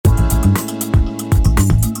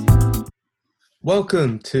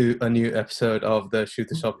Welcome to a new episode of the Shoot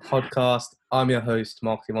the Shot podcast. I'm your host,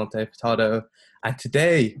 Mark Monte Furtado, and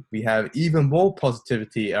today we have even more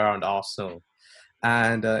positivity around Arsenal.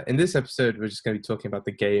 And in this episode, we're just going to be talking about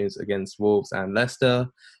the games against Wolves and Leicester.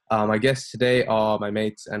 My guests today are my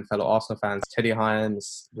mates and fellow Arsenal fans, Teddy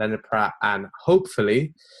Hines, Leonard Pratt, and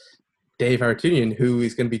hopefully Dave Haratunian, who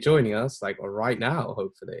is going to be joining us right now,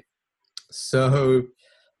 hopefully. So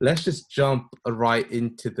let's just jump right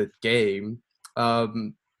into the game.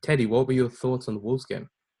 Teddy, what were your thoughts on the Wolves game?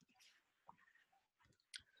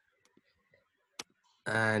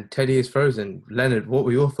 And Teddy is frozen. Leonard, what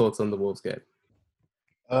were your thoughts on the Wolves game?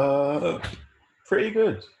 Pretty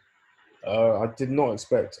good. I did not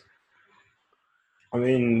expect. I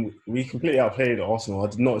mean, we completely outplayed Arsenal. I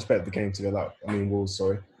did not expect the game to go that. Wolves.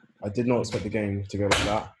 Sorry, I did not expect the game to go like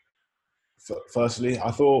that. Firstly, I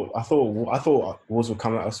thought Wolves would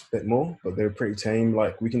come at us a bit more, but they were pretty tame.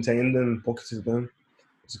 Like, we contained them, pocketed them.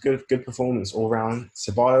 It's a good performance all round.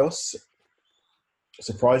 Ceballos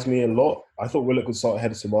surprised me a lot. I thought Willock would start ahead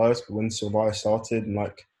of Ceballos, but when Ceballos started and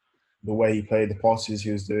the way he played, the passes he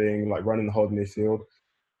was doing, like running the whole midfield,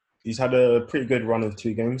 he's had a pretty good run of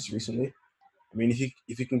 2 games recently. I mean,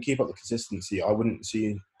 if he can keep up the consistency, I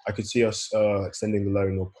could see us extending the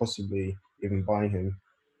loan or possibly even buying him.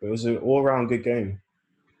 But it was an all-round good game.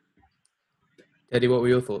 Teddy, what were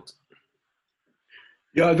your thoughts?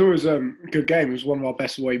 Yeah, I thought it was a good game. It was one of our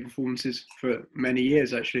best away performances for many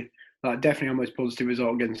years, actually. Definitely our most positive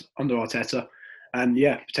result under Arteta. And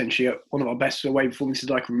yeah, potentially one of our best away performances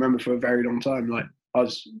I can remember for a very long time. I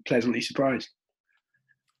was pleasantly surprised.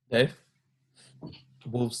 Dave?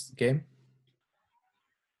 Wolves game?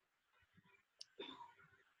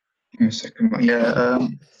 Give me a second. Yeah,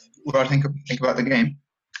 what do I think about the game?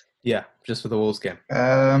 Yeah, just for the Wolves game.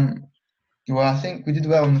 Well, I think we did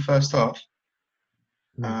well in the first half.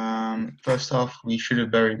 First half, we should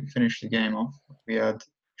have finished the game off.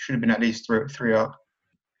 Should have been at least three up.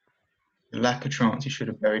 The lack of chance, he should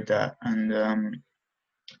have buried that. And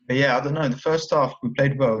but yeah, I don't know. The first half we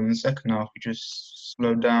played well. In the second half, we just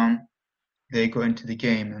slowed down. They got into the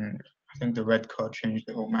game, and I think the red card changed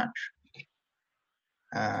the whole match.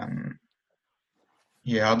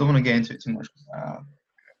 Yeah, I don't want to get into it too much.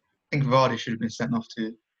 I think Vardy should have been sent off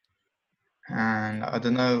too. And I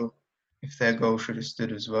don't know if their goal should have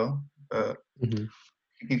stood as well. But we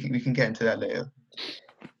can get into that later.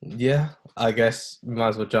 Yeah, I guess we might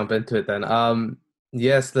as well jump into it then.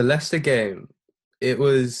 Yes, the Leicester game,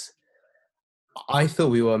 I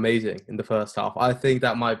thought we were amazing in the first half. I think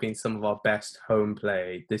that might have been some of our best home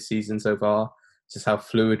play this season so far, just how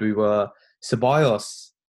fluid we were.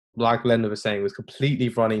 Ceballos, like Leonard was saying, was completely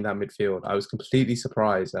running that midfield. I was completely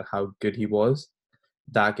surprised at how good he was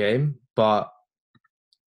that game, but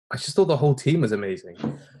I just thought the whole team was amazing.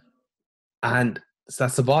 And that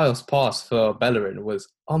Ceballos pass for Bellerin was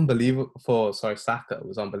unbelievable. Saka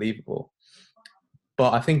was unbelievable.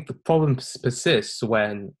 But I think the problem persists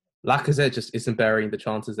when Lacazette just isn't burying the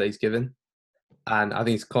chances that he's given. And I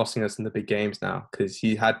think it's costing us in the big games now because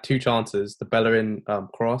he had 2 chances, the Bellerin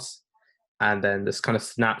cross and then this kind of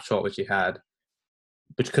snapshot which he had,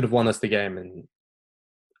 which could have won us the game. And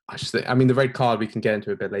the red card we can get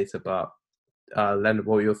into a bit later, but Leonard,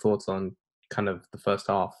 what were your thoughts on kind of the first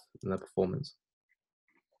half and the performance?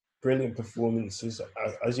 Brilliant performances.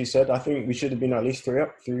 As you said, I think we should have been at least three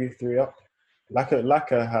up.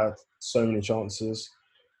 Laka had so many chances.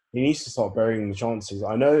 He needs to start burying the chances.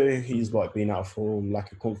 I know he's been out of form,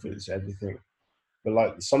 lack of confidence, everything.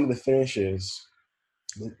 But some of the finishes,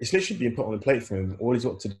 it's literally being put on the plate for him. All he's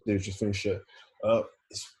got to do is just finish it.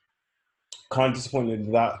 It's kind of disappointed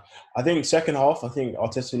with that. I think second half,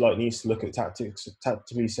 Arteta needs to look at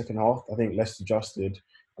tactically second half. I think Leicester adjusted,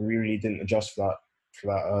 and we really didn't adjust for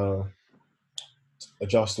that.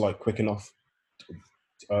 Adjust quick enough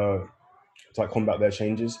to combat their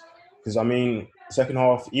changes. Because second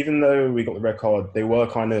half, even though we got the red card, they were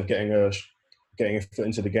kind of getting a foot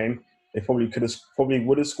into the game. They probably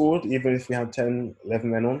would have scored even if we had 10, 11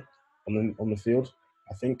 men on the field.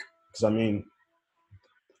 I think because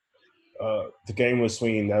the game was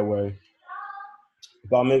swinging their way.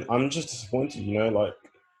 But I'm just disappointed.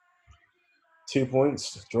 2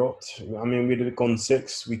 points dropped. We'd have gone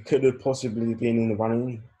 6. We could have possibly been in the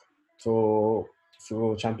running for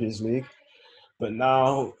Champions League. But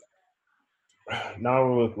now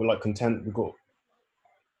we're content.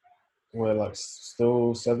 We're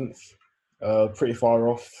still 7th, pretty far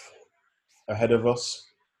off, ahead of us.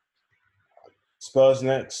 Spurs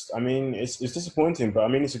next. It's disappointing, but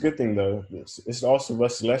it's a good thing though. It's Arsenal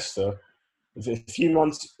versus Leicester. A few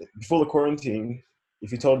months before the quarantine,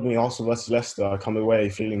 if you told me Arsenal versus Leicester, I come away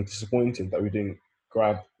feeling disappointed that we didn't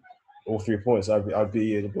grab all 3 points. I'd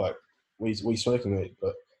be like, we smoking, mate.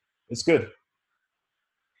 But it's good.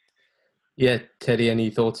 Yeah, Teddy, any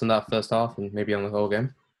thoughts on that first half and maybe on the whole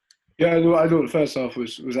game? Yeah, I thought the first half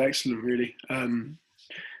was excellent. Really,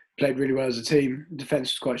 played really well as a team.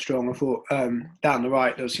 Defence was quite strong. I thought down the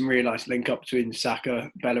right there was some really nice link up between Saka,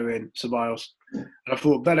 Bellerin, Ceballos, and I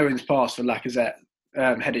thought Bellerin's pass for Lacazette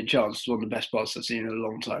headed chance was one of the best passes I've seen in a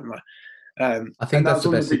long time. I think that's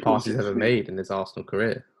the best pass he's ever made in his Arsenal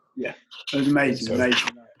career. Yeah, it was amazing.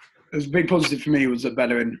 It was a big positive for me was that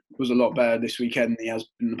Bellerin was a lot better this weekend than he has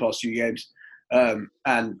been in the past few games.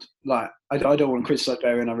 And like, I don't want to criticise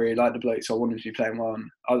Bellerin. I really like the bloke, so I wanted to be playing well. And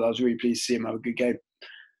I was really pleased to see him have a good game.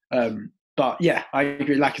 But yeah, I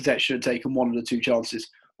agree. Lacazette should have taken one of the 2 chances.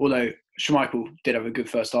 Although Schmeichel did have a good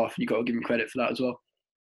first half, you got to give him credit for that as well.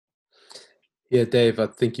 Yeah, Dave, I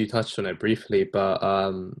think you touched on it briefly, but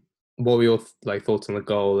what were your thoughts on the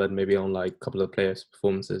goal and maybe on a couple of players'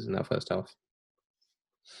 performances in that first half?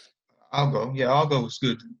 Our goal was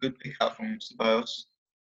good. Good pick out from Ceballos.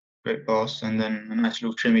 Great pass, and then a nice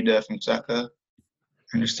little trimmy there from Saka,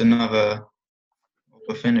 and just another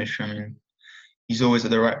finish. I mean, he's always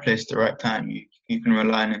at the right place at the right time. You can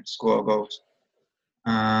rely on him to score goals.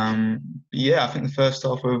 Yeah, I think the first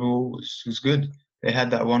half overall was good. They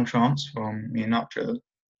had that one chance from Iheanacho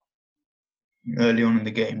early on in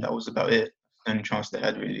the game. That was about it. The only chance they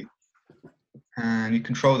had, really. And you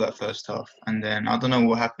control that first half. And then I don't know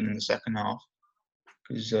what happened in the second half.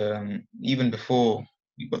 Because even before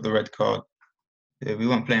we got the red card, we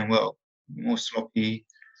weren't playing well. More sloppy,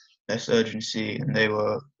 less urgency. And they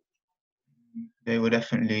were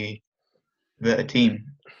definitely a better team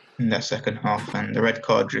in that second half. And the red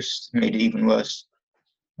card just made it even worse.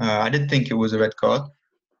 I did think it was a red card.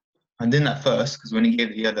 I didn't at first, because when he gave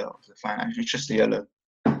the yellow, I was fine. Actually, it's just a yellow.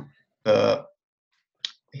 But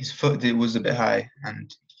his foot was a bit high,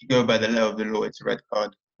 and if you go by the letter of the law, it's a red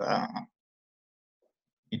card. But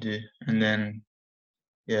you do. And then,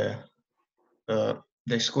 yeah,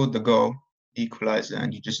 they scored the goal, equaliser,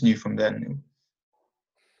 and you just knew from then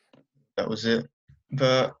that was it.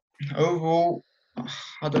 But overall,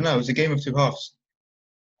 I don't know. It was a game of 2 halves.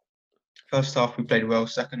 First half we played well.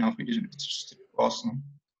 Second half we didn't. It's just Arsenal.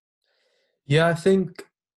 Yeah, I think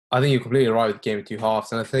you're completely right with the game of 2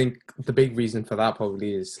 halves, and I think the big reason for that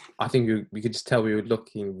probably is I think we could just tell we were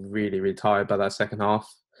looking really, really tired by that second half,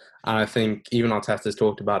 and I think even Arteta's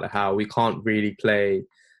talked about it, how we can't really play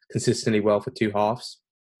consistently well for 2 halves.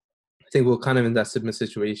 I think we're kind of in that similar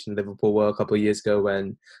situation Liverpool were a couple of years ago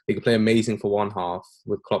when they could play amazing for 1 half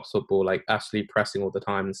with Klopp's football, actually pressing all the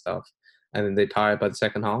time and stuff, and then they're tired by the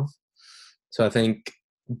second half. So I think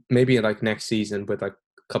maybe next season with a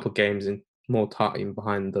couple of games and more time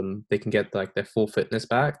behind them, they can get their full fitness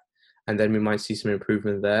back, and then we might see some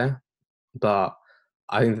improvement there. But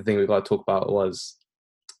I think the thing we've got to talk about was,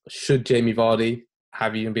 should Jamie Vardy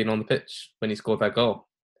have even been on the pitch when he scored that goal?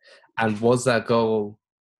 And was that goal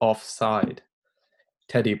offside?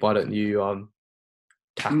 Teddy, why don't you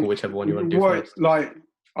tackle whichever one you want to do first?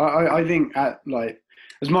 I think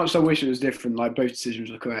as much as I wish it was different, both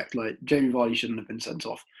decisions were correct. Jamie Vardy shouldn't have been sent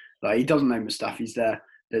off. He doesn't know Mustafi's there.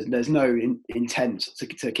 There's no intent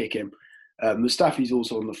to kick him. Mustafi's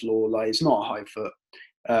also on the floor. It's not a high foot.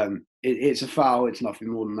 It's a foul. It's nothing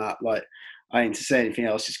more than that. I ain't to say anything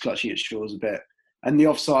else. It's clutching at straws a bit. And the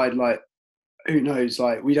offside, who knows?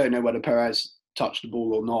 We don't know whether Perez touched the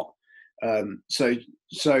ball or not. So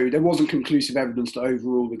there wasn't conclusive evidence to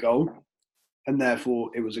overrule the goal, and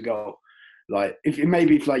therefore it was a goal. If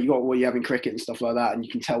you got what you have in cricket and stuff like that, and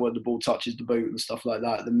you can tell where the ball touches the boot and stuff like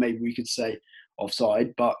that, then maybe we could say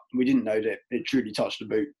offside. But we didn't know that it truly touched the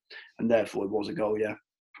boot, and therefore it was a goal. Yeah.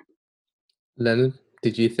 Leonard,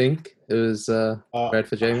 did you think it was red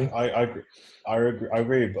for Jamie? I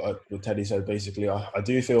agree, but what Teddy said basically, I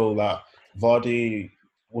do feel that Vardy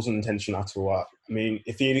wasn't intentional at all. I mean,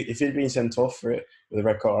 if he'd been sent off for it with a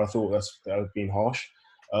red card, I thought that would have been harsh.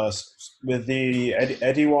 With the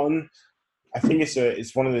Eddie one, I think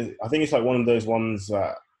it's one of those ones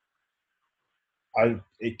that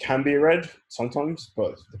it can be red sometimes,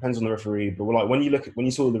 but it depends on the referee. But when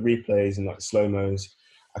you saw the replays and slow mos,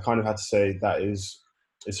 I kind of had to say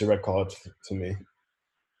it's a red card to me.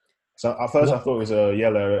 So at first I thought it was a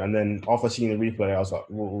yellow, and then after seeing the replay, I was like,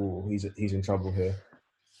 "Whoa, he's in trouble here."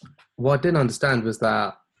 What I didn't understand was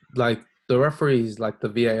that the referees, the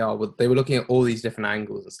VAR, they were looking at all these different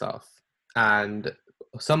angles and stuff, and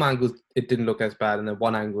some angles it didn't look as bad, and then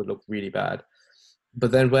one angle looked really bad.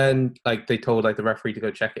 But then when they told the referee to go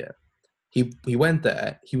check it, he went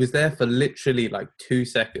there. He was there for literally like 2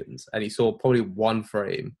 seconds, and he saw probably one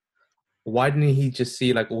frame. Why didn't he just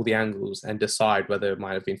see like all the angles and decide whether it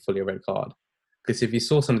might have been fully a red card? Because if he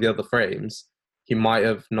saw some of the other frames, he might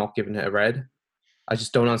have not given it a red. I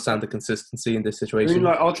just don't understand the consistency in this I situation. mean,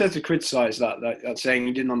 like Arteta criticised that saying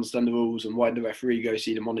he didn't understand the rules and why did the referee go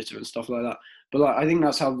see the monitor and stuff like that. But like, I think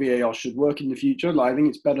that's how VAR should work in the future. Like, I think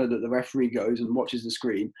it's better that the referee goes and watches the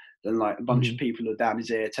screen than like a bunch of people are down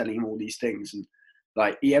his ear telling him all these things. And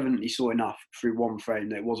like, he evidently saw enough through one frame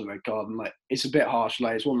that it was a red card. And like, it's a bit harsh.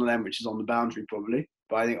 Like, it's one of them which is on the boundary probably.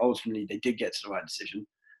 But I think ultimately they did get to the right decision,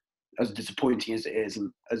 as disappointing as it is,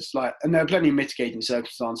 and there are plenty of mitigating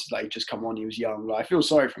circumstances. Like, he just come on, he was young. Like, I feel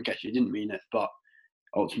sorry for Nketiah, he didn't mean it, but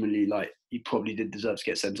ultimately, like, he probably did deserve to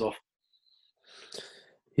get sent off.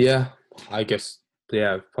 Yeah, I guess.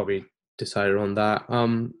 Yeah, probably decided on that.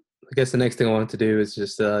 I guess the next thing I wanted to do is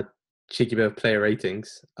just cheeky bit of player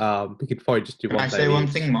ratings. We could probably just do Can one. I say one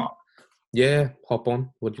thing, Mark? Yeah, hop on.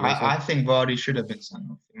 What do you want to say? I think Vardy should have been sent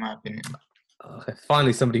off, in my opinion. Okay,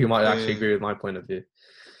 finally, somebody who might actually agree with my point of view.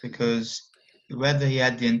 Because whether he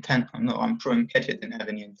had the intent or not, I'm sure Nketiah didn't have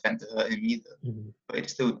any intent to hurt him either. But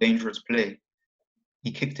it's still dangerous play.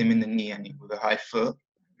 He kicked him in the knee and with a high foot.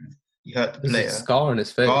 He hurt the There's player. a scar on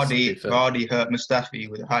his face. Vardy hurt Mustafi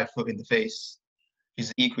with a high foot in the face.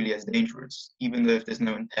 He's equally as dangerous. Even though if there's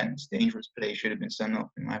no intent, it's dangerous play. Should have been sent off,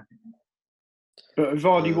 in my opinion. But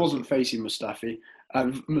Vardy wasn't facing Mustafi,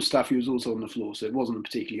 and Mustafi was also on the floor, so it wasn't a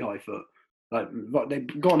particularly high foot. Like,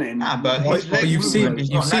 they've gone in. But his leg you've seen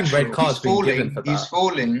natural. red cards being given for that.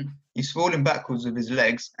 He's falling backwards with his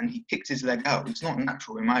legs, and he kicks his leg out. It's not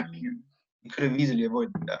natural, in my opinion. He could have easily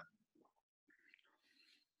avoided that.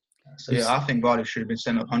 So yeah, I think Vardy should have been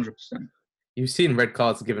sent off 100%. You've seen red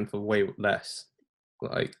cards given for way less.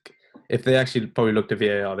 Like, if they actually probably looked at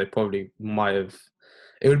VAR, they probably might have.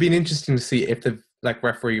 It would have been interesting to see if the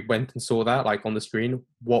referee went and saw that on the screen.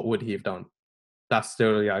 What would he have done? That's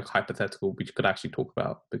still hypothetical, which could actually talk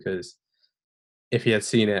about, because if he had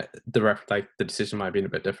seen it, the decision might have been a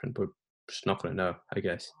bit different, but we're just not going to know, I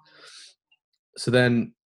guess. So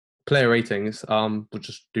then, player ratings. We'll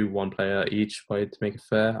just do one player each way to make it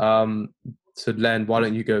fair. So Len, why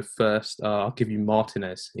don't you go first? I'll give you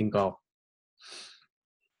Martinez in goal.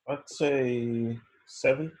 I'd say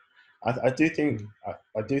 7. I do think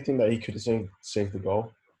that he could have saved the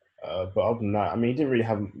goal, but other than that, I mean, he didn't really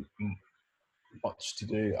have much to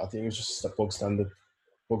do. I think it was just a bog standard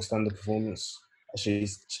performance. Actually,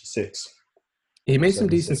 6. He made some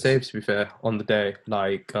decent saves, to be fair, on the day.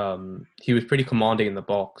 He was pretty commanding in the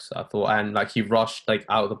box, I thought, and he rushed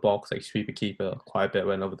out of the box, sweeper keeper quite a bit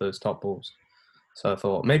when over those top balls. So I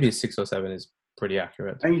thought maybe a 6 or 7 is pretty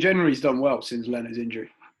accurate. I think generally he's done well since Leno's injury.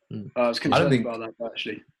 I was concerned about that, but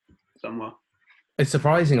actually done well. It's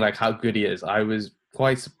surprising how good he is. I was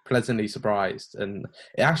quite pleasantly surprised, and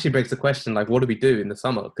it actually begs the question what do we do in the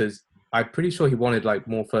summer? Because I'm pretty sure he wanted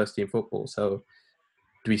more first team football. So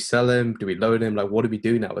do we sell him? Do we loan him? What do we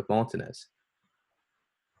do now with Martinez?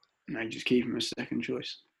 No, just keep him as second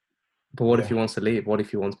choice. But what if he wants to leave? What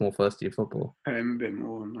if he wants more first team football? Pay him a bit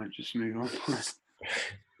more and just move on.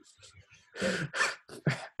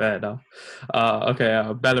 Fair enough.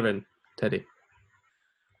 Okay, Bellerin, Teddy.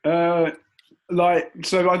 So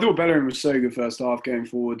I thought Bellerin was so good first half going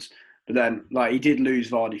forwards, but then he did lose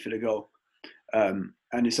Vardy for the goal, and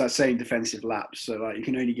it's that same defensive lapse. So you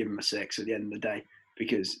can only give him a 6 at the end of the day,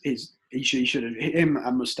 because he should have, him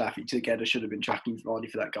and Mustafi together should have been tracking Vardy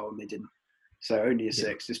for that goal, and they didn't. So only a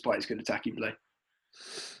 6, despite his good attacking play.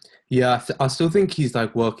 Yeah, I still think he's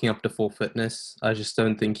working up to full fitness. I just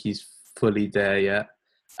don't think he's fully there yet.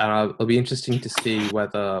 And it'll be interesting to see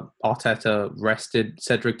whether Arteta rested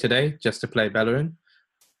Cedric today just to play Bellerin,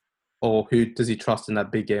 or who does he trust in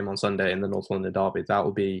that big game on Sunday in the North London derby. That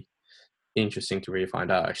will be interesting to really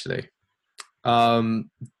find out, actually.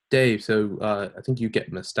 Dave, so I think you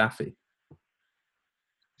get Mustafi.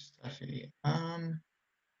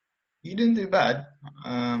 He didn't do bad.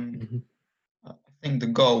 I think the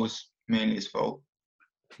goal was mainly his fault.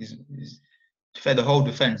 He's fed the whole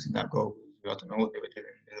defence in that goal. I don't know what they were doing.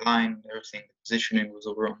 The line, everything, the positioning was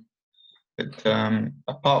all wrong. But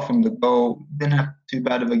apart from the goal, didn't have too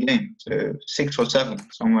bad of a game. So 6 or 7,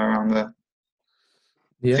 somewhere around there.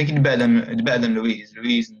 Yeah. I think he's better than Luiz.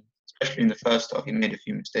 Luiz, especially in the first half, he made a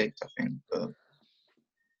few mistakes, I think. But,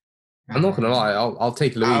 I'm not going to lie, I'll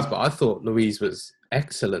take Luiz, but I thought Luiz was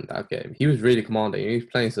excellent that game. He was really commanding. He was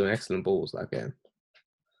playing some excellent balls that game.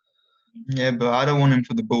 Yeah, but I don't want him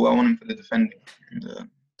for the ball. I want him for the defending. And,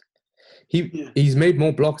 He's made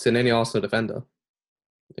more blocks than any Arsenal defender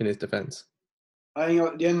in his defence. I think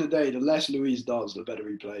at the end of the day, the less Luiz does, the better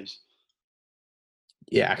he plays.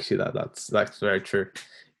 Yeah, actually, that's very true.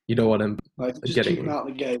 You don't want him Like just getting. keep him out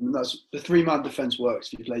of the game, and that's the three-man defense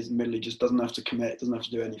works. If he plays in the middle, he just doesn't have to commit, doesn't have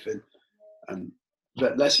to do anything, and the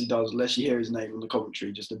less he does, less you hear his name on the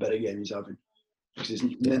commentary, just a better game he's having. Because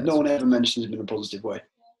no one ever mentions him in a positive way.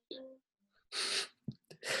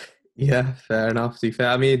 Yeah, fair enough. To be fair,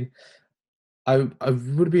 I mean, I would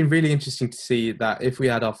have been really interesting to see that if we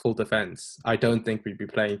had our full defense. I don't think we'd be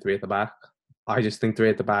playing three at the back. I just think three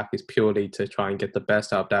at the back is purely to try and get the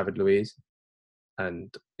best out of David Luiz,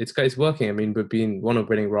 and it's working. I mean, we've been on a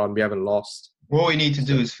winning run. We haven't lost. What we need to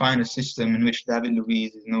do is find a system in which David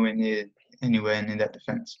Luiz is anywhere near that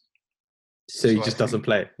defense. So he just doesn't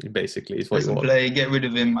play, basically. Is what doesn't play. Get rid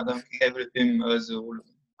of him. I don't get rid of him as all of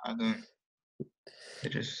them. I don't.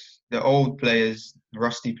 They're old players,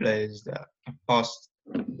 rusty players that are past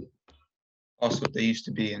what they used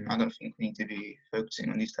to be, and I don't think we need to be focusing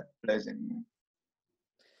on these type of players anymore.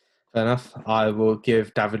 Fair enough. I will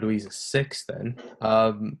give David Luiz a 6 then.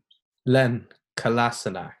 Len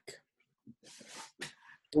Kolasinac.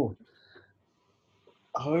 Oh,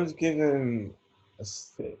 I was given a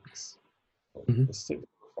 6. Mm-hmm. A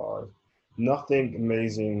 6.5. Nothing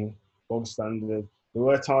amazing, bog standard. There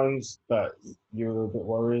were times that you were a bit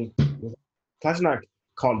worried. Kolasinac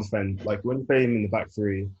can't defend. Like when you play him in the back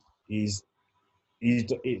three, you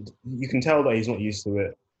can tell that he's not used to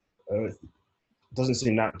it. It doesn't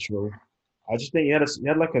seem natural. I just think he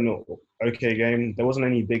had like an okay game. There wasn't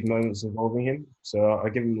any big moments involving him, so I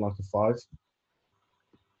give him like a 5.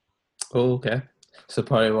 Oh, okay. So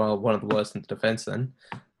probably one of the worst in the defense then.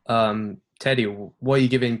 Teddy, what are you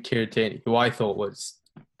giving Kieran Tierney, who I thought was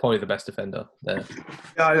probably the best defender there?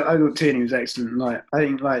 Yeah, I thought Tierney was excellent. Like I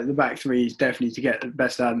think like the back three is definitely to get the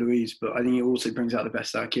best out of Luiz, but I think it also brings out the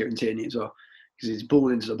best out of Kieran Tierney as well, because his ball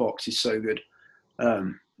into the box is so good.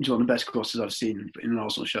 He's one of the best crosses I've seen in an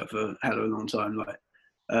Arsenal shirt for a hell of a long time. Like,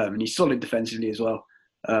 and he's solid defensively as well.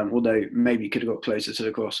 Although maybe he could have got closer to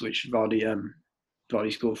the cross, which Vardy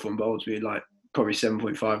scored from Boldsby, like probably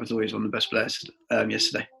 7.5. I thought he was one of the best players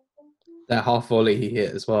yesterday. That half volley he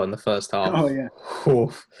hit as well in the first half. Oh yeah.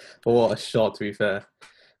 Oof, what a shot, to be fair.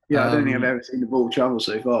 Yeah, I don't think I've ever seen the ball travel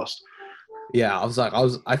so fast. Yeah, I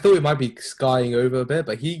thought it might be skying over a bit,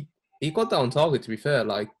 but he got that on target, to be fair.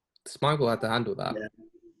 Like, Schmeichel had to handle that. Yeah.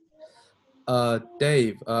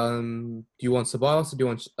 Dave, do you want Ceballos or do you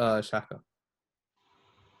want Xhaka?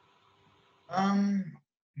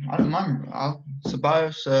 I don't mind.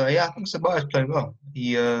 Ceballos, I think Ceballos played well.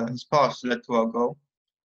 His pass led to our goal.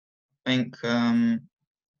 I think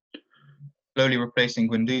slowly replacing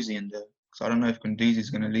Guendouzi in there. So I don't know if Guendouzi is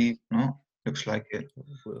going to leave or not. Looks like it.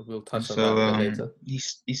 We'll touch on that a bit later.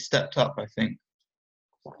 He's stepped up, I think.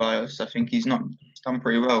 Ceballos, I think he's done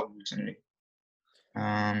pretty well recently.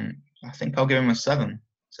 I think I'll give him a 7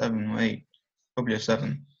 or 8, probably a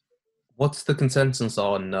 7. What's the consensus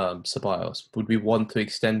on Ceballos? Would we want to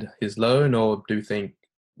extend his loan, or do you think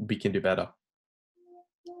we can do better?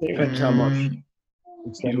 Depends how much.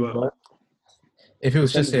 If it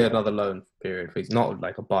was just another loan period, he's not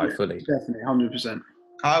like a buy fully. Definitely, 100%.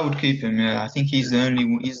 I would keep him. Yeah, I think he's the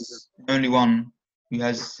only one who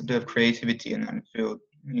has a bit of creativity in that midfield.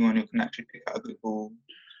 Anyone who can actually pick out a good ball,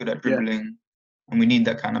 good at dribbling, and we need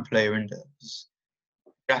that kind of player in there.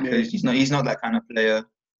 Xhaka, he's not that kind of player.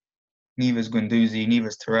 Neither's Guendouzi,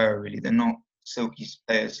 neither's Torreira. Really, they're not silky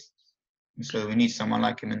players. So we need someone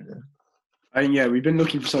like him in there. I think we've been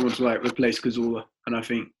looking for someone to like replace Cazorla, and I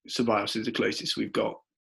think Ceballos is the closest we've got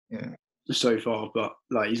so far. But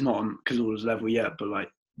like he's not on Cazorla's level yet. But like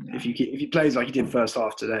if he plays like he did first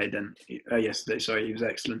half today, then yesterday, sorry, he was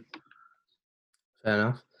excellent. Fair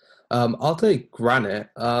enough. I'll take Granit.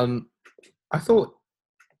 I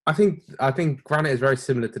think Granit is very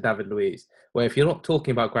similar to David Luiz, where if you're not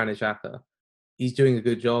talking about Granit Xhaka, he's doing a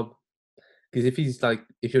good job. Because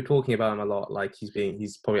if you're talking about him a lot, like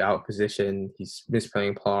he's probably out of position, he's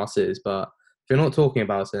misplaying passes. But if you're not talking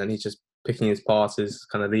about it, and he's just picking his passes,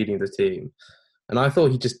 kind of leading the team. And I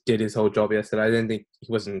thought he just did his whole job yesterday. I didn't think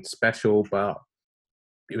he wasn't special, but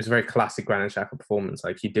it was a very classic Granit Xhaka performance.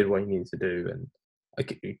 Like he did what he needed to do, and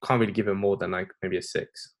you can't really give him more than like maybe a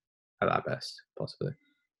 6 at that best, possibly.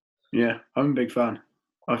 Yeah, I'm a big fan.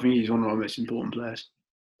 I think he's one of our most important players.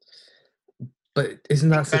 But isn't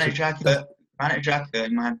that Granit Xhaka,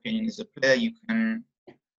 in my opinion, is a player you can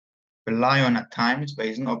rely on at times, but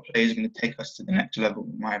he's not a player who's going to take us to the next level,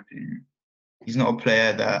 in my opinion. He's not a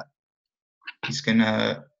player that he's going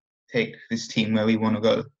to take this team where we want to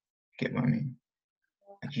go. Get what I mean?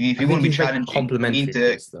 Like if you want to be challenging, you need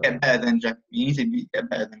to get better than Xhaka. You need to get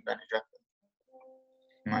better than Granit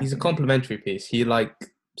Xhaka. He's a complementary piece. He like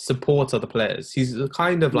supports other players. He's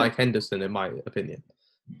kind of like Henderson, in my opinion.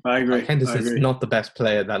 I agree. Like, Henderson's not the best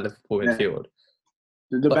player in that Liverpool Yeah. midfield.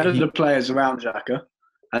 The But better he- the players around Xhaka,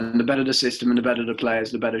 and the better the system and the better the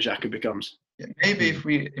players, the better Xhaka becomes. Yeah, maybe if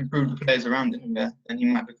we improve the players around him, then he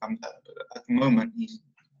might become better. But at the moment, you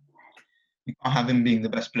can't have him being the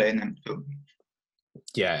best player in the midfield.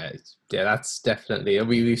 Yeah, that's definitely.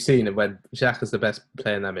 We've seen it when Xhaka's the best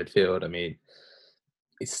player in that midfield. I mean,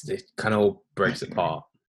 it kind of all breaks apart.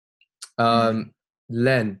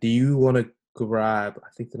 Len, do you want to grab? I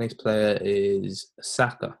think the next player is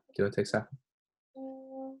Saka. Do you want to take Saka?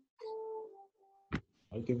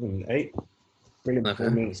 I'll give him an 8. Brilliant Okay.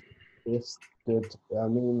 performance. Yes, good. I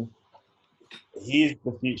mean, he is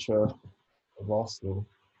the future of Arsenal.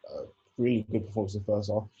 Really good performance in the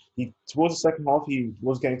first half. Towards the second half, he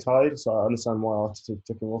was getting tired, so I understand why Arteta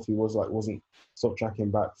took him off. He wasn't stop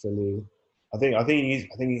tracking back fully. I think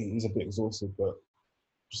he's a bit exhausted, but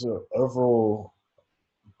just an overall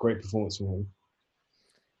great performance from him.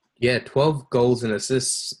 Yeah, 12 goals and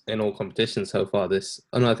assists in all competitions so far.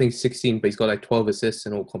 I think 16, but he's got like 12 assists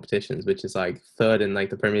in all competitions, which is like third in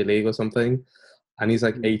like the Premier League or something. And he's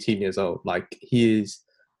like 18 years old. Like, he is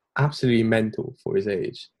absolutely mental for his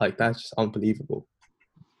age. Like, that's just unbelievable.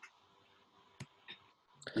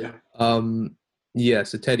 Yeah. Yeah,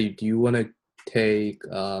 so Teddy, do you want to take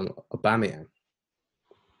Aubameyang?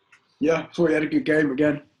 Yeah, thought he had a good game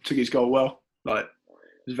again. Took his goal well. Like,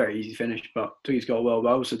 it was a very easy finish, but took his goal well. But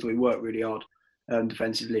I also thought he worked really hard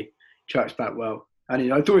defensively, tracks back well.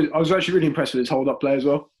 And I was actually really impressed with his hold-up play as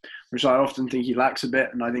well, which I often think he lacks a bit.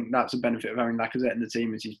 And I think that's a benefit of having Lacazette in the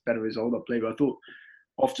team, is he's better with his hold-up play. But I thought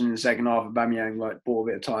often in the second half, Aubameyang bought a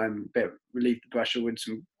bit of time, relieved the pressure with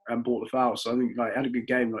some and bought the foul. So I think had a good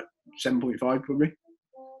game, 7.5 probably.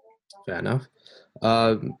 Fair enough.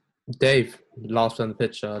 Dave, last on the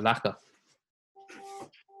pitch, Laka.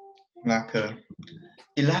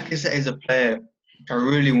 Lacazette is a player I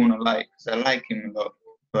really want to like, because I like him a lot,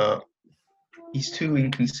 but he's too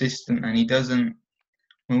inconsistent, and he doesn't.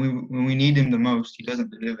 When we need him the most, he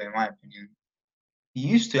doesn't deliver, in my opinion. He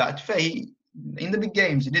used to. In the big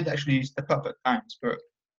games, he did actually step up at times, but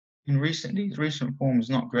his recent form is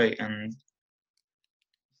not great, and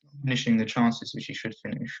he's not finishing the chances which he should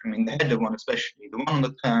finish. I mean, the header one especially, the one on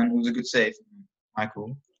the turn was a good save from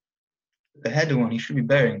Michael. The header one, he should be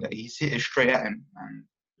burying that. He's hit it straight at him, and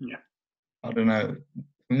Yeah. I don't know.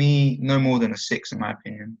 For me, no more than a 6, in my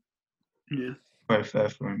opinion. Yeah. Very fair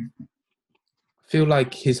for him. I feel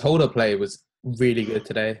like his hold-up play was really good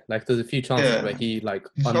today. Like, there's a few chances where he His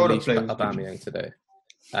hold-up unleashed play was Aubameyang today,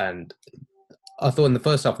 and I thought in the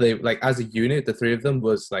first half they as a unit, the three of them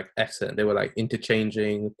was excellent. They were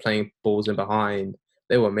interchanging, playing balls in behind.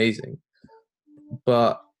 They were amazing,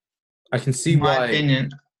 but I can see In my why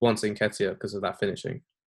opinion, wants Nketiah because of that finishing.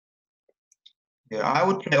 yeah, I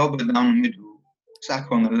would play Oba down the middle,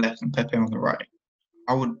 Saka on the left, and Pepe on the right.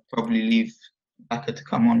 I would probably leave Saka to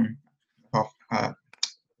come on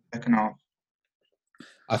second half.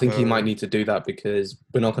 I think he might need to do that because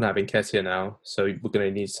we're not going to have Nketiah now, so we're going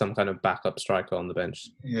to need some kind of backup striker on the bench.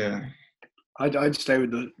 Yeah. I'd stay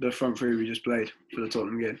with the front three we just played for the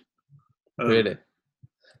Tottenham game. Really?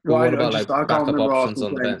 Well, What about I can't backup remember options Arsenal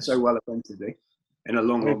on the playing bench? so well offensively in a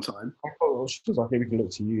long time. I thought we can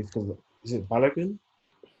look to you because is it Balogun?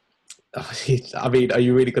 I mean, are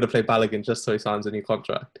you really going to play Balogun just so he signs a new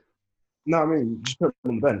contract? No, I mean just put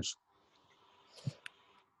him on the bench.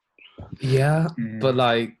 Yeah, but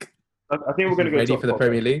I think we're going to go ready for the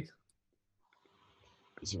Premier League.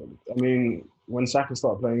 I mean, when Saka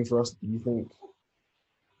started playing for us, do you think?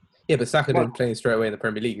 Yeah, but Saka didn't play straight away in the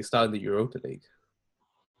Premier League. He started in the Europa League.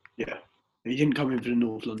 Yeah, he didn't come in for the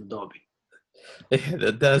North London derby.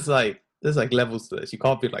 Yeah, there's levels to this. You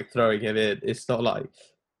can't be throwing him in. It's not like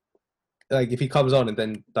if he comes on and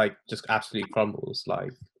then just absolutely crumbles,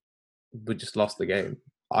 we just lost the game.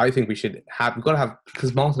 I think we've got to have,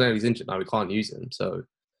 because Martinelli's injured now, we can't use him, so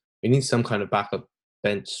we need some kind of backup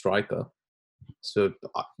bench striker. So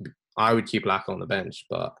I would keep Laka on the bench,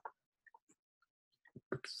 but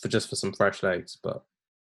for some fresh legs. But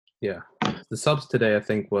yeah, the subs today I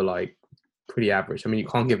think were pretty average. I mean, you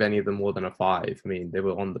can't give any of them more than a 5. I mean, they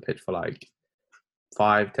were on the pitch for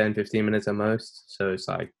 5, 10, 15 minutes at most. So it's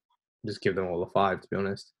just give them all a 5, to be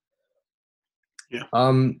honest. Yeah.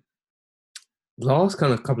 Last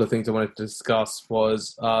kind of couple of things I wanted to discuss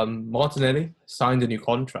was Martinelli signed a new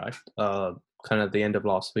contract kind of at the end of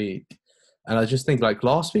last week. And I just think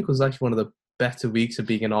last week was actually one of the better weeks of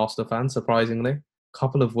being an Arsenal fan, surprisingly.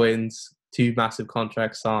 Couple of wins, 2 massive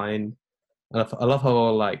contracts signed. And I love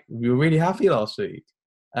how we were really happy last week.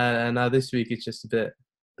 And now this week it's just a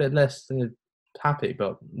bit less happy.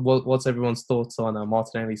 But what's everyone's thoughts on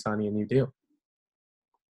Martinelli signing a new deal?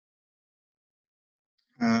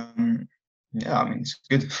 Yeah, I mean, it's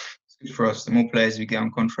good. It's good for us. The more players we get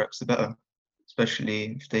on contracts, the better,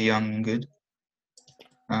 especially if they're young and good.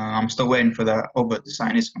 I'm still waiting for that Albert to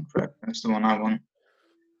sign his contract. That's the one I want.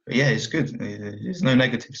 But yeah, it's good. There's no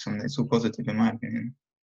negatives from it. It's all positive in my opinion.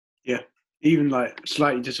 Yeah, even like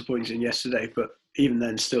slightly disappointing yesterday, but even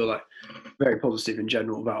then, still like very positive in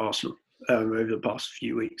general about Arsenal over the past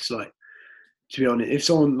few weeks. Like, to be honest, if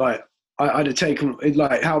someone like I'd have taken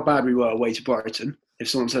like how bad we were away to Brighton. If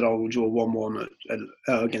someone said, "Oh, we'll draw 1-1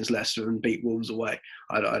 against Leicester and beat Wolves away,"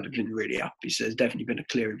 I'd have been really happy. So there's definitely been a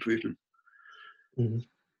clear improvement. Mm-hmm.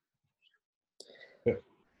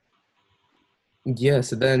 Yeah,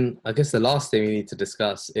 so then I guess the last thing we need to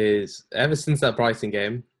discuss is ever since that Brighton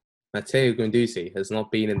game, Matteo Guendouzi has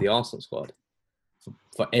not been in the Arsenal squad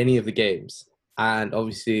for any of the games. And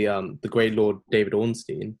obviously, the great Lord David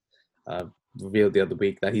Ornstein revealed the other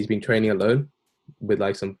week that he's been training alone with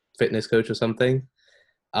like some fitness coach or something.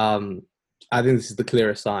 I think this is the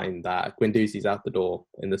clearest sign that Guendouzi's out the door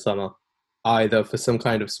in the summer, either for some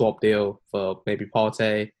kind of swap deal for maybe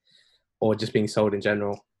Partey or just being sold in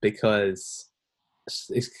general, because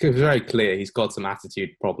it's very clear he's got some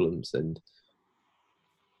attitude problems and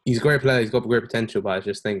he's a great player, he's got great potential, but I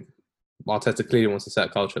just think Arteta clearly wants to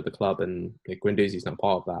set culture at the club and like, Guendouzi's not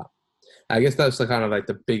part of that. I guess that's the kind of like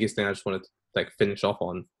the biggest thing I just wanted to like finish off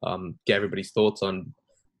on, get everybody's thoughts on,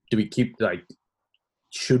 do we keep like,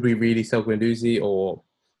 should we really sell Guendouzi or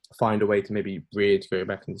find a way to maybe reintegrate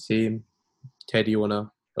back in the team? Ted, do you want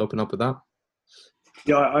to open up with that?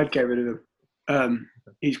 Yeah, I'd get rid of him.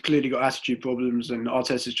 He's clearly got attitude problems, and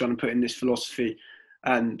Arteta's trying to put in this philosophy.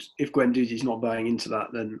 And if Guendouzi's not buying into that,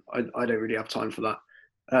 then I don't really have time for that.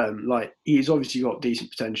 Like he's obviously got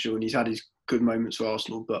decent potential, and he's had his good moments for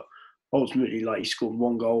Arsenal, but ultimately, like he scored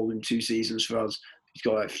 1 goal in 2 seasons for us. He's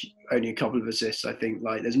got like, only a couple of assists. I think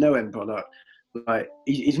like there's no end product. Like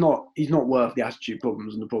he's not worth the attitude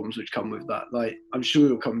problems and the problems which come with that. Like I'm sure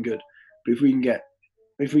he'll come good, but if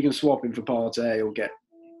we can swap him for Partey or get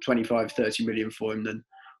 25, 30 million for him, then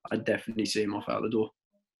I'd definitely see him off out the door.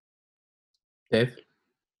 Dave?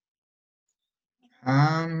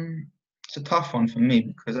 It's a tough one for me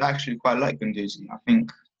because I actually quite like Guendouzi. I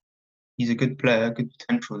think he's a good player, good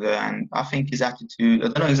potential there, and I think his attitude. I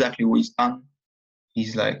don't know exactly what he's done.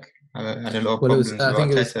 He's like had a lot of problems with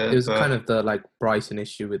Arteta. It was kind of the like Brighton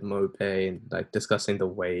issue with Mopé and like discussing the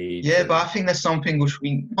wage. Yeah, but I think there's something which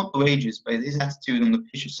not the wages, but his attitude on the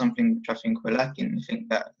pitch is something which I think we're lacking. I think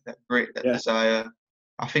that desire.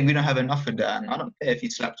 I think we don't have enough of that, and I don't care if he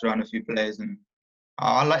slaps around a few players, and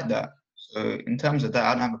I like that. So in terms of that,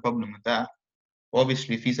 I don't have a problem with that. But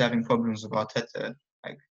obviously, if he's having problems with Arteta,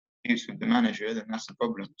 like abuse with the manager, then that's a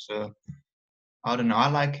problem. So I don't know. I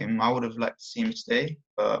like him. I would have liked to see him stay,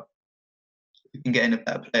 but if we can get in a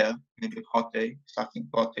better player, maybe Partey. I think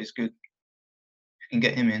Partey is good. If we can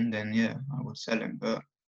get him in, then yeah, I would sell him. But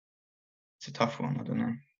it's a tough one. I don't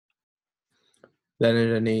know.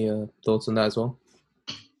 Leonard, any thoughts on that as well?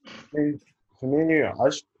 For me,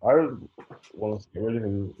 I would want to get rid of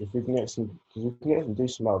him if we can get some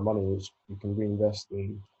decent amount of money, which we can reinvest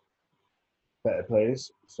in better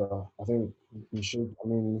players. So I think we should. I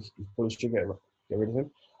mean, we probably should get rid of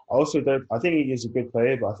him. I also don't. I think he is a good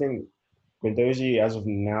player, but I think Guendouzi, as of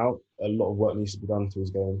now, a lot of work needs to be done to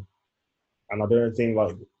his game, and I don't think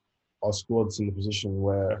like our squad's in the position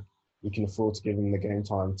where we can afford to give him the game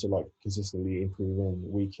time to like consistently improve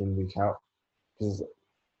in, week out. Because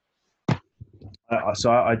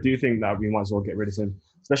so I do think that we might as well get rid of him,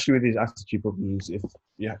 especially with his attitude problems.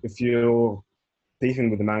 If you're beefing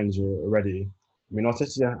with the manager already, I mean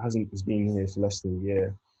Arteta has been here for less than a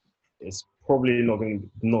year. It's probably not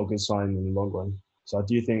a good sign in the long run. So I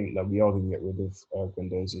do think that we are going to get rid of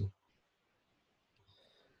Guendouzi.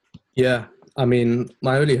 Yeah, I mean,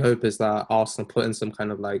 my only hope is that Arsenal put in some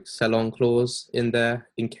kind of like sell-on clause in there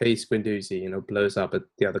in case Guendouzi, blows up at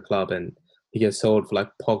the other club and he gets sold for like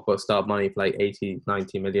Pogba start money for like 80,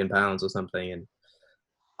 90 million pounds or something. And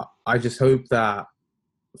I just hope that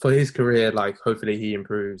for his career, like hopefully he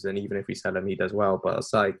improves, and even if we sell him, he does well. But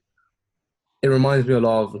it's like, it reminds me a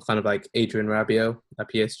lot of kind of like Adrien Rabiot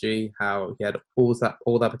at PSG, how he had all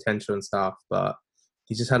that potential and stuff, but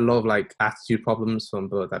he just had a lot of like attitude problems from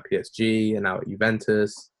both at PSG and now at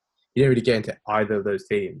Juventus. He didn't really get into either of those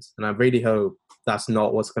teams. And I really hope that's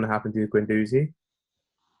not what's going to happen to Guendouzi,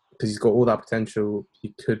 because he's got all that potential.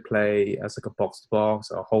 He could play as like a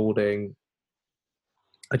box-to-box or holding.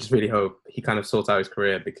 I just really hope he kind of sorts out his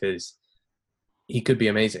career because he could be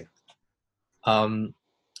amazing.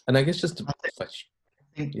 And I guess just Can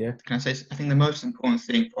I say? I think the most important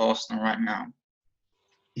thing for Arsenal right now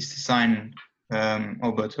is to sign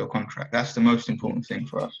Alberto a contract. That's the most important thing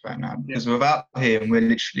for us right now. Because without him, we're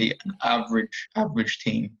literally an average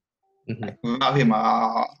team. Mhm. Like, without him,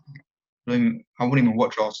 I wouldn't even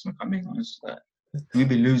watch Arsenal. If I'm being honest, we'd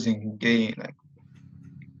be losing game. Like,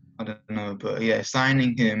 I don't know, but yeah,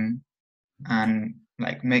 signing him and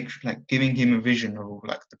giving him a vision of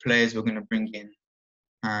like the players we're going to bring in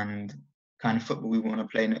and kind of football we want to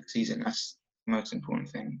play next season. That's the most important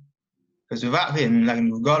thing. Because without him, like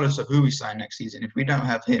regardless of who we sign next season, if we don't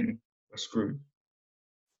have him, we're screwed.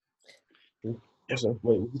 Also,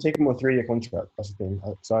 wait, we take him on a 3-year contract. That's the thing.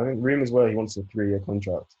 So I think rumors were he wants a 3-year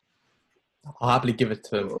contract. I'll happily give it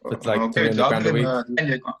to him. It's like I'll £2 million give a him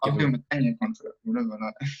week. I'll give him a 10-year contract.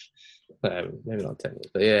 Whatever. Maybe not 10 years,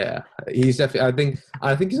 but yeah, he's definitely.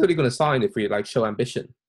 I think he's only going to sign if we like show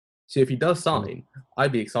ambition. So if he does sign,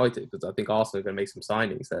 I'd be excited because I think Arsenal are going to make some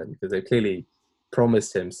signings then because they clearly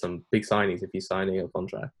promised him some big signings if he's signing a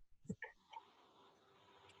contract.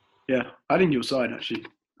 Yeah, I think you'll sign actually.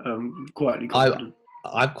 Quietly confident.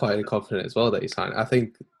 I'm quietly confident as well that he's signed. I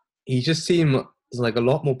think he just seems like a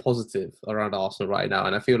lot more positive around Arsenal right now,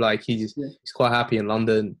 and I feel like he's quite happy in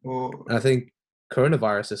London. Well, And I think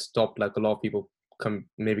coronavirus has stopped like a lot of people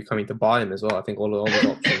maybe coming to buy him as well. I think all his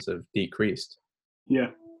options have decreased. Yeah,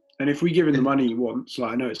 and if we give him the money he wants,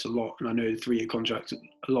 like I know it's a lot, and I know the 3-year contract's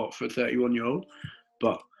a lot for a 31-year-old,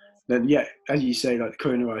 but then as you say, like the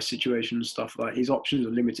coronavirus situation and stuff, like his options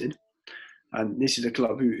are limited. And this is a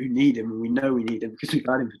club who need him, and we know we need him because we've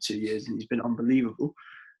had him for 2 years and he's been unbelievable.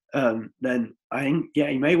 Then I think,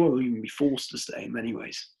 he may well even be forced to stay in many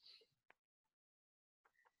ways.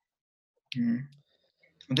 Didn't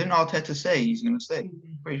Arteta say he's going to stay?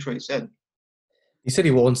 I'm pretty sure he said. He said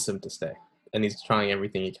he wants them to stay, and he's trying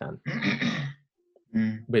everything he can,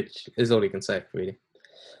 which is all he can say, really.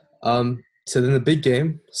 So then the big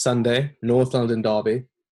game, Sunday, North London derby.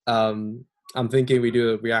 I'm thinking we do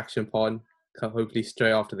a reaction pod, hopefully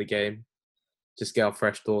straight after the game. Just get our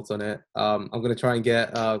fresh thoughts on it. I'm going to try and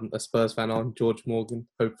get a Spurs fan on, George Morgan.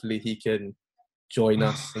 Hopefully he can join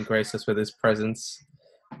us and grace us with his presence.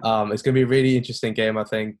 It's going to be a really interesting game, I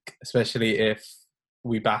think, especially if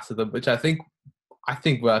we batter them, which I think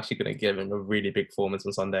we're actually going to give him a really big performance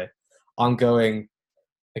on Sunday. I'm going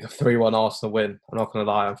like a 3-1 Arsenal win. I'm not going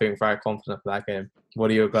to lie. I'm feeling very confident for that game. What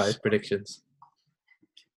are your guys' predictions?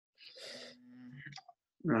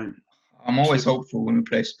 Right. I'm always hopeful when we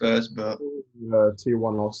play Spurs, but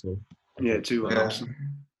 2-1 Arsenal. Yeah, 2-1 Arsenal.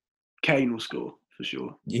 Kane will score for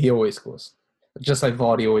sure. He always scores. Just like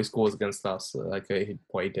Vardy always scores against us, like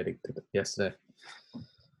what he did yesterday.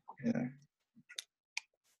 Yeah.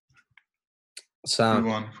 Sam.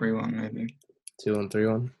 3-1 maybe. 2-1,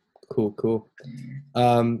 3-1. Cool.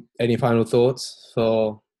 Any final thoughts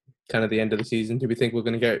for kind of the end of the season? Do we think we're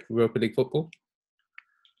going to get Europa League football?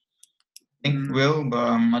 I think we will, but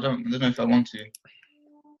I don't know if I want to.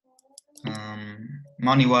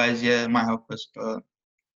 Money-wise, it might help us, but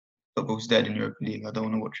football's dead in Europa League. I don't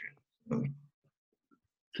want to watch it.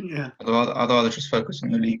 So I'd rather just focus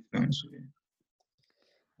on the league, to be honest with you.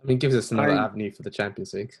 I mean, it gives us another avenue for the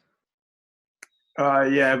Champions League.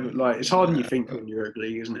 Yeah, but like it's harder than you think in Europa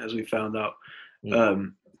League, isn't it? As we found out,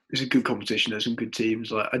 it's a good competition. There's some good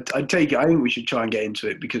teams. Like I'd take it. I think we should try and get into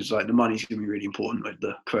it because like the money's going to be really important with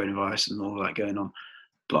the coronavirus and all that going on.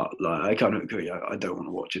 But like I kind of agree. I don't want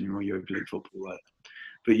to watch any more Europa League football. Like,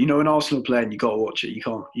 but you know, when Arsenal are playing, you got to watch it. You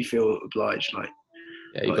can't. You feel obliged. Like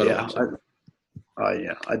you got to watch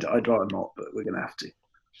it. I'd rather not, but we're going to have to.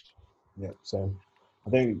 Yeah. So I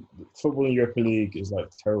think football in Europa League is like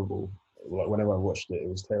terrible. Like whenever I watched it, it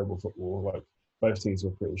was terrible football. Like both teams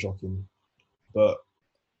were pretty shocking, but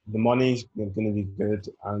the money's going to be good,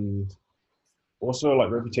 and also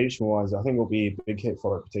like reputation-wise, I think it'll be a big hit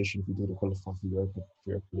for reputation if we do the qualify for Europa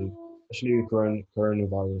League, especially with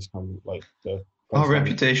coronavirus coming. Like our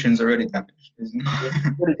reputation's already damaged, isn't it?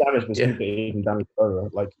 It's already damaged, but it's going to be even damaged further.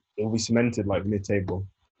 Like it'll be cemented like mid-table.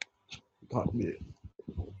 Can't be it.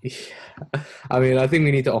 I mean, I think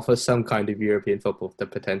we need to offer some kind of European football to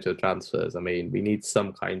potential transfers. I mean, we need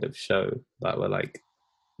some kind of show that we're like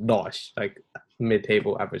not like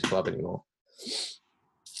mid-table average club anymore.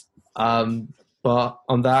 But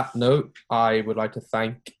on that note, I would like to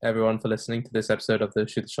thank everyone for listening to this episode of the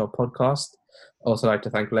Shoot the Shot podcast. Also like to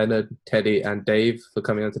thank Leonard, Teddy, and Dave for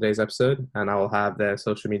coming on today's episode, and I will have their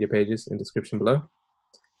social media pages in the description below.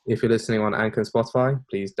 If you're listening on Anchor and Spotify,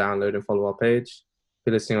 please download and follow our page. If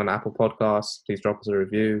you're listening on Apple Podcasts, please drop us a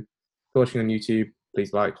review. If you're watching on YouTube,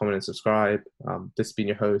 please like, comment, and subscribe. This has been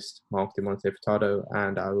your host, Mark DeMonte Furtado,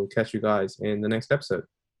 and I will catch you guys in the next episode.